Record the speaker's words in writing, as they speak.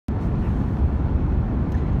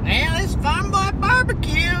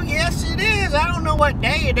barbecue. Yes, it is. I don't know what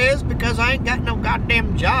day it is because I ain't got no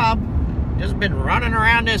goddamn job. Just been running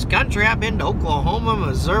around this country. I've been to Oklahoma,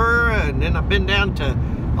 Missouri, and then I've been down to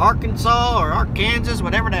Arkansas or Arkansas,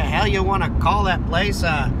 whatever the hell you want to call that place.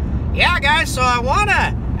 Yeah, guys, so I want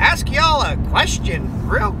to ask y'all a question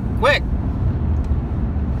real quick.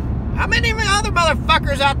 How many other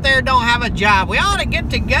motherfuckers out there don't have a job? We ought to get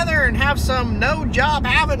together and have some no job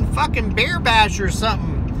having fucking beer bash or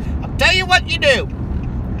something. I'll tell you what you do.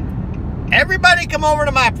 Everybody come over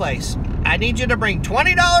to my place. I need you to bring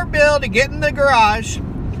 $20 bill to get in the garage.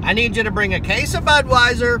 I need you to bring a case of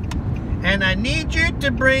Budweiser. And I need you to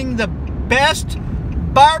bring the best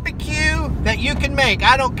barbecue that you can make.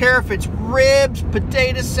 I don't care if it's ribs,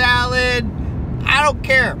 potato salad. I don't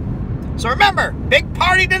care. So remember, big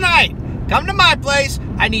party tonight. Come to my place.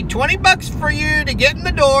 I need $20 for you to get in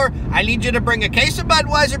the door. I need you to bring a case of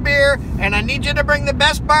Budweiser beer, and I need you to bring the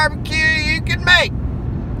best barbecue you can make.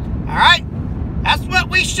 All right? That's what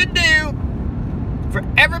we should do for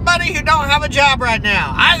everybody who don't have a job right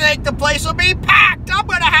now. I think the place will be packed. I'm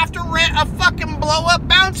going to have to rent a fucking blow-up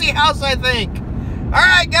bouncy house, I think. All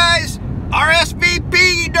right, guys.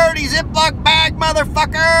 RSVP, you dirty Ziploc bag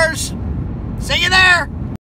motherfuckers. See you there.